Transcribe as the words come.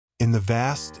In the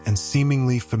vast and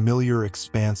seemingly familiar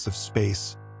expanse of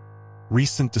space,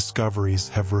 recent discoveries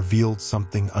have revealed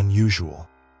something unusual.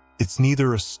 It's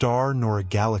neither a star nor a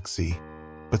galaxy,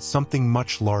 but something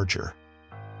much larger.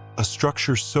 A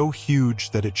structure so huge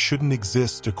that it shouldn't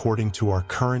exist according to our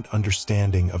current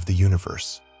understanding of the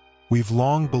universe. We've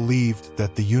long believed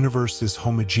that the universe is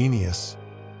homogeneous,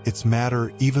 its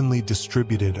matter evenly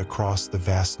distributed across the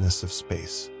vastness of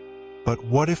space. But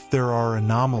what if there are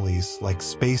anomalies like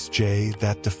Space J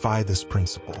that defy this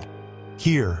principle?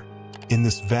 Here, in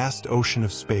this vast ocean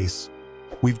of space,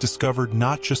 we've discovered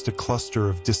not just a cluster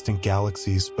of distant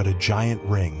galaxies, but a giant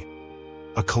ring,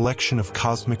 a collection of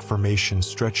cosmic formations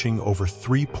stretching over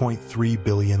 3.3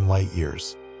 billion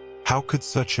light-years. How could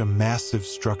such a massive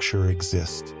structure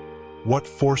exist? What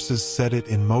forces set it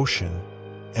in motion?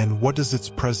 And what does its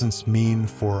presence mean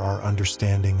for our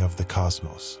understanding of the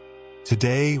cosmos?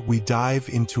 Today, we dive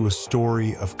into a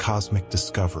story of cosmic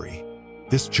discovery.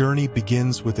 This journey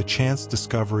begins with a chance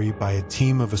discovery by a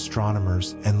team of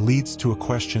astronomers and leads to a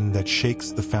question that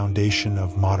shakes the foundation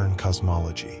of modern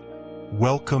cosmology.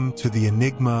 Welcome to the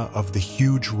enigma of the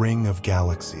huge ring of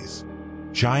galaxies.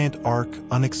 Giant Arc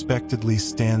unexpectedly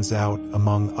stands out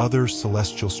among other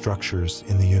celestial structures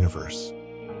in the universe.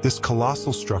 This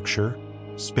colossal structure,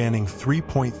 spanning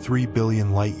 3.3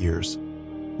 billion light-years,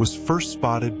 was first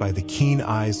spotted by the keen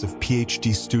eyes of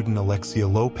PhD student Alexia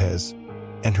Lopez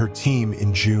and her team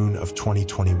in June of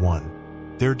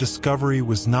 2021. Their discovery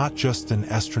was not just an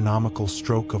astronomical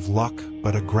stroke of luck,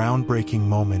 but a groundbreaking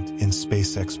moment in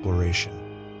space exploration.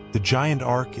 The giant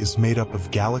arc is made up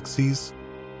of galaxies,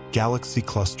 galaxy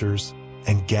clusters,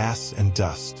 and gas and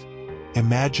dust.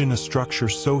 Imagine a structure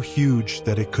so huge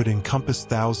that it could encompass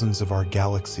thousands of our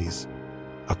galaxies,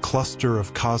 a cluster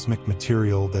of cosmic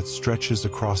material that stretches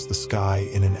across the sky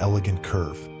in an elegant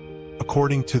curve.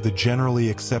 According to the generally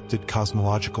accepted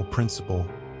cosmological principle,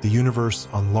 the universe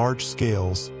on large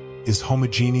scales is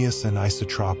homogeneous and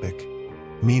isotropic,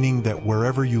 meaning that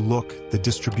wherever you look, the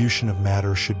distribution of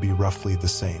matter should be roughly the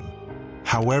same.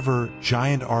 However,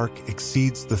 Giant Arc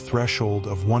exceeds the threshold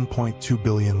of 1.2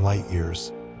 billion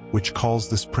light-years, which calls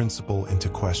this principle into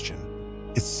question.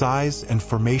 Its size and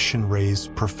formation raise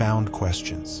profound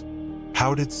questions.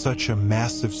 How did such a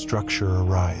massive structure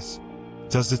arise?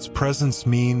 Does its presence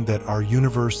mean that our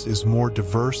universe is more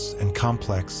diverse and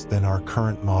complex than our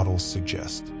current models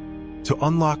suggest? To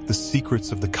unlock the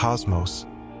secrets of the cosmos,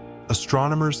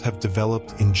 astronomers have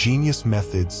developed ingenious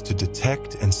methods to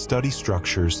detect and study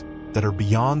structures that are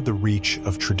beyond the reach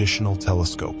of traditional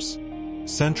telescopes.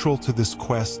 Central to this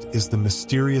quest is the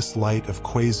mysterious light of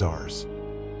quasars,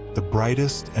 the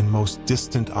brightest and most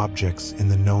distant objects in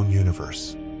the known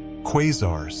universe.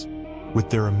 Quasars, with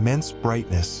their immense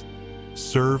brightness,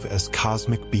 serve as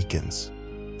cosmic beacons.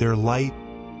 Their light,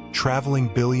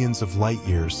 traveling billions of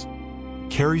light-years,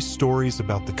 carries stories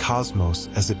about the cosmos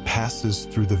as it passes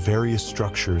through the various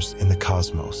structures in the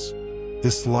cosmos.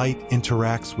 This light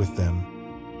interacts with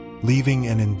them, leaving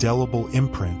an indelible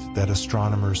imprint that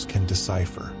astronomers can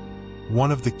decipher.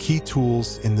 One of the key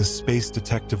tools in this space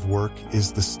detective work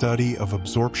is the study of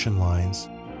absorption lines,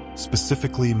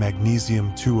 specifically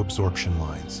magnesium-2 absorption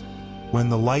lines. When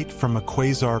the light from a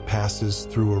quasar passes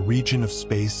through a region of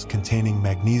space containing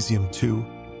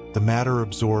magnesium-2, the matter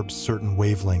absorbs certain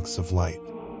wavelengths of light.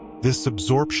 This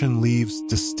absorption leaves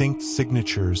distinct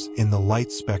signatures in the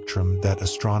light spectrum that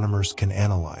astronomers can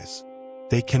analyze.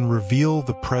 They can reveal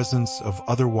the presence of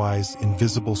otherwise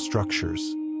invisible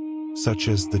structures, such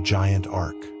as the giant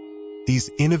arc. These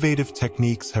innovative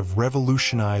techniques have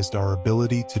revolutionized our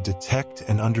ability to detect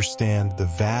and understand the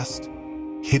vast,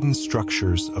 hidden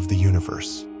structures of the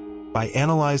universe. By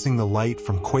analyzing the light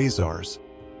from quasars,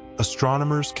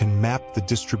 astronomers can map the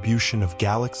distribution of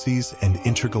galaxies and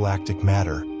intergalactic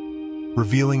matter,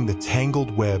 revealing the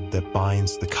tangled web that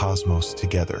binds the cosmos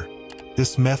together.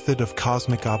 This method of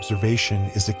cosmic observation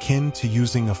is akin to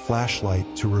using a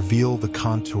flashlight to reveal the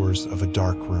contours of a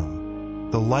dark room.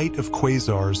 The light of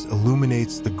quasars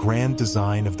illuminates the grand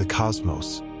design of the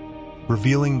cosmos,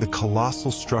 revealing the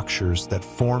colossal structures that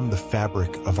form the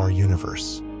fabric of our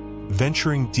universe.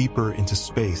 Venturing deeper into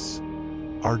space,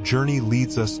 our journey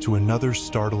leads us to another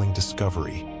startling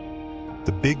discovery: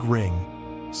 the Big Ring,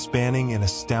 spanning an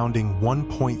astounding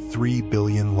 1.3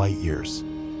 billion light-years.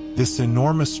 This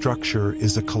enormous structure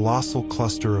is a colossal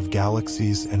cluster of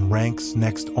galaxies and ranks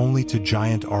next only to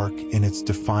Giant Arc in its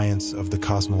defiance of the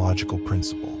cosmological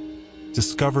principle.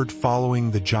 Discovered following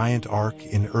the Giant Arc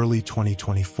in early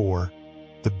 2024,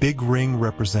 the Big Ring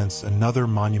represents another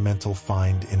monumental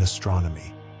find in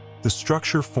astronomy. The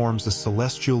structure forms a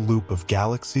celestial loop of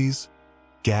galaxies,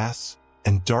 gas,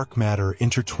 and dark matter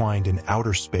intertwined in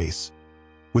outer space,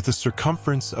 with a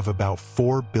circumference of about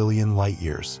 4 billion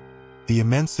light-years. The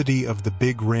immensity of the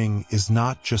Big Ring is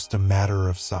not just a matter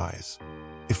of size.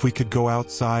 If we could go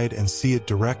outside and see it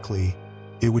directly,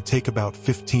 it would take about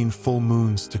 15 full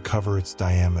moons to cover its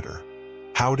diameter.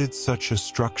 How did such a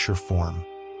structure form?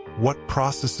 What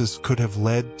processes could have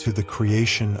led to the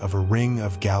creation of a ring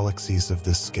of galaxies of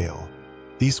this scale?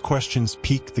 These questions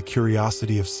pique the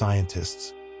curiosity of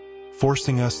scientists,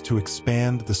 forcing us to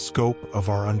expand the scope of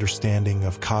our understanding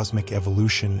of cosmic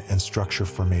evolution and structure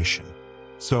formation.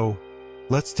 So,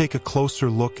 let's take a closer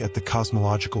look at the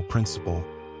cosmological principle,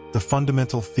 the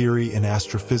fundamental theory in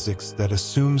astrophysics that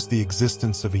assumes the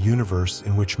existence of a universe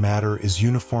in which matter is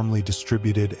uniformly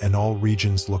distributed and all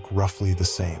regions look roughly the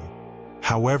same.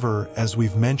 However, as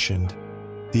we've mentioned,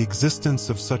 the existence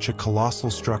of such a colossal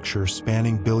structure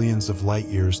spanning billions of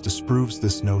light-years disproves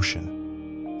this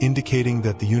notion, indicating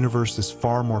that the universe is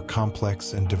far more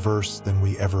complex and diverse than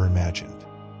we ever imagined.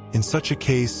 In such a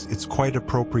case, it's quite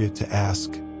appropriate to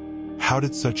ask, how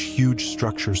did such huge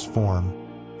structures form,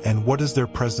 and what does their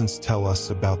presence tell us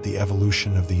about the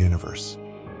evolution of the universe?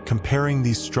 Comparing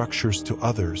these structures to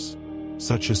others,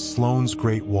 such as Sloane's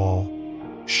Great Wall,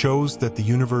 shows that the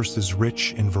universe is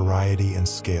rich in variety and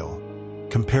scale.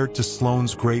 Compared to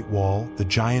Sloane's Great Wall, the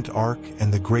giant arc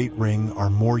and the Great Ring are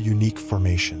more unique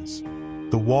formations.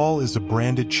 The wall is a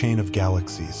branded chain of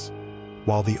galaxies,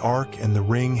 while the arc and the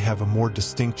ring have a more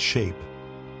distinct shape,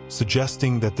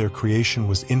 suggesting that their creation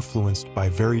was influenced by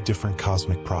very different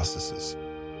cosmic processes.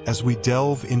 As we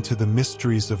delve into the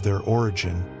mysteries of their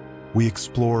origin, we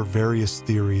explore various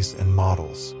theories and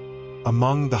models.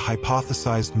 Among the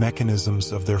hypothesized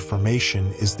mechanisms of their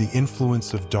formation is the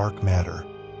influence of dark matter,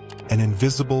 an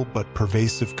invisible but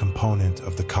pervasive component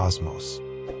of the cosmos.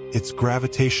 Its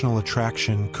gravitational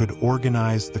attraction could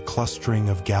organize the clustering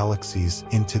of galaxies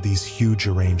into these huge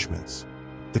arrangements.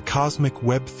 The cosmic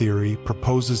web theory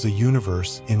proposes a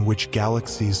universe in which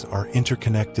galaxies are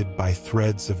interconnected by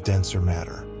threads of denser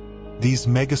matter. These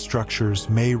megastructures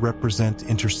may represent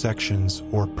intersections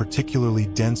or particularly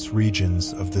dense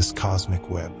regions of this cosmic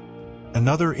web.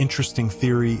 Another interesting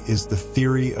theory is the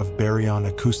theory of baryon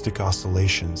acoustic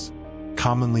oscillations,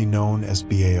 commonly known as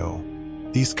BAO.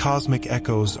 These cosmic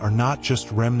echoes are not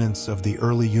just remnants of the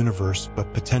early universe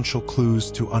but potential clues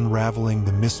to unraveling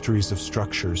the mysteries of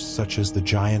structures such as the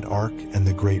giant arc and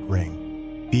the Great Ring.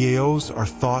 BAOs are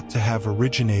thought to have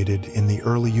originated in the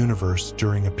early universe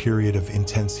during a period of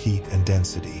intense heat and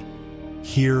density.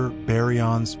 Here,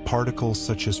 baryons, particles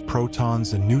such as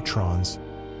protons and neutrons,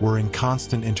 were in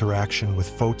constant interaction with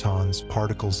photons,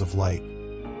 particles of light.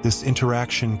 This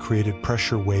interaction created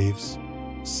pressure waves,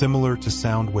 similar to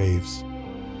sound waves,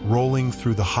 rolling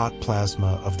through the hot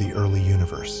plasma of the early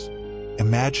universe.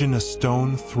 Imagine a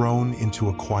stone thrown into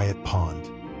a quiet pond.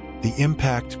 The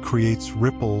impact creates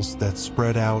ripples that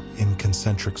spread out in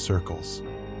concentric circles.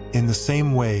 In the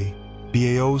same way,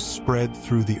 BAOs spread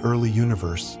through the early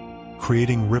universe,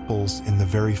 creating ripples in the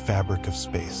very fabric of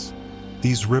space.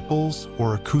 These ripples,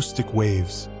 or acoustic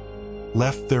waves,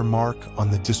 left their mark on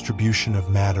the distribution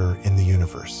of matter in the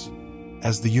universe.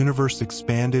 As the universe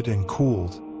expanded and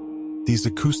cooled, these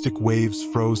acoustic waves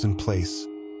froze in place,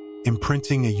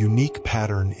 imprinting a unique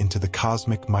pattern into the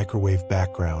cosmic microwave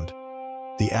background,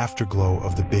 the afterglow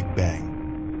of the Big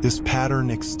Bang. This pattern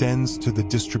extends to the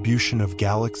distribution of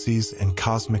galaxies and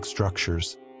cosmic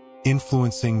structures,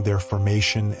 influencing their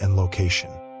formation and location.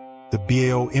 The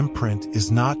BAO imprint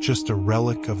is not just a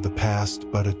relic of the past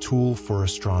but a tool for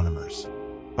astronomers.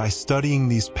 By studying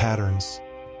these patterns,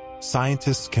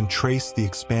 scientists can trace the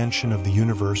expansion of the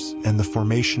universe and the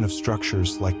formation of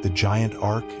structures like the giant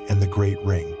arc and the Great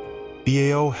Ring.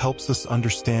 BAO helps us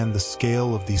understand the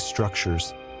scale of these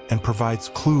structures and provides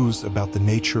clues about the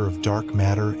nature of dark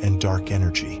matter and dark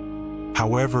energy.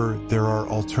 However, there are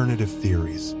alternative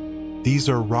theories. These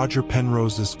are Roger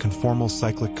Penrose's conformal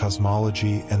cyclic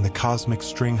cosmology and the cosmic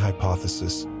string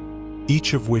hypothesis,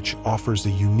 each of which offers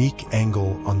a unique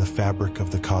angle on the fabric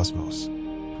of the cosmos.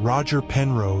 Roger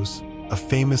Penrose, a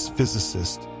famous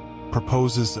physicist,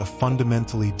 proposes a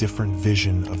fundamentally different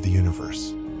vision of the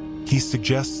universe. He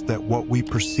suggests that what we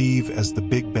perceive as the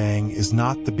Big Bang is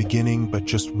not the beginning but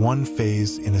just one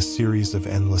phase in a series of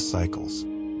endless cycles.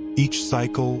 Each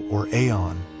cycle, or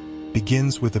aeon,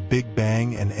 begins with a Big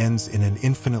Bang and ends in an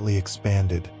infinitely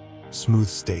expanded, smooth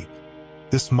state.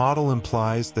 This model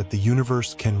implies that the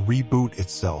universe can reboot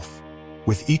itself,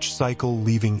 with each cycle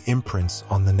leaving imprints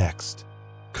on the next.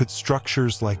 Could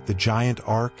structures like the giant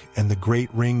arc and the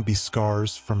Great Ring be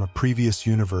scars from a previous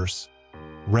universe,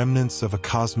 remnants of a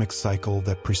cosmic cycle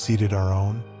that preceded our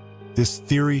own? This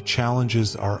theory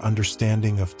challenges our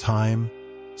understanding of time,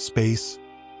 space,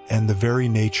 and the very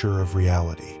nature of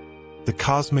reality. The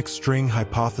cosmic string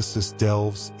hypothesis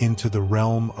delves into the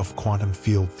realm of quantum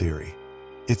field theory.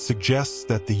 It suggests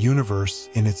that the universe,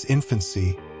 in its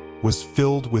infancy, was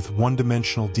filled with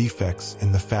one-dimensional defects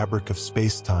in the fabric of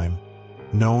space-time,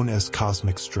 known as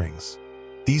cosmic strings.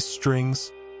 These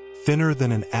strings, thinner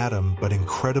than an atom but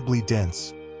incredibly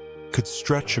dense, could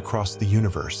stretch across the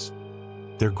universe,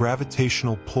 their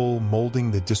gravitational pull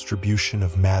molding the distribution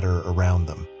of matter around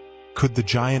them. Could the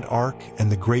giant arc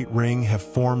and the great ring have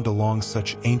formed along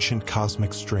such ancient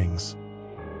cosmic strings?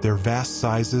 Their vast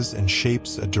sizes and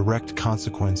shapes a direct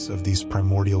consequence of these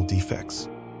primordial defects.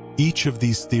 Each of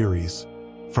these theories,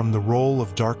 from the role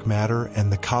of dark matter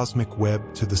and the cosmic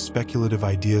web to the speculative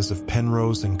ideas of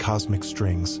Penrose and cosmic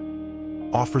strings,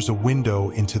 offers a window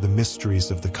into the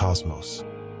mysteries of the cosmos.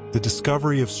 The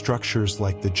discovery of structures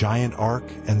like the giant arc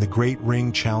and the great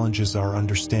ring challenges our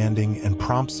understanding and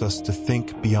prompts us to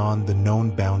think beyond the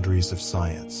known boundaries of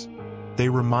science. They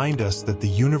remind us that the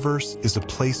universe is a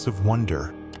place of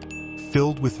wonder,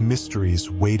 filled with mysteries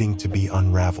waiting to be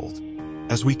unraveled.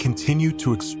 As we continue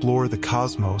to explore the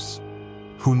cosmos,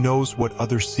 who knows what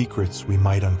other secrets we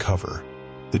might uncover?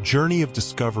 The journey of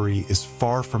discovery is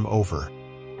far from over,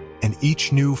 and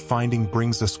each new finding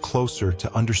brings us closer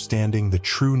to understanding the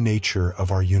true nature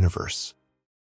of our universe.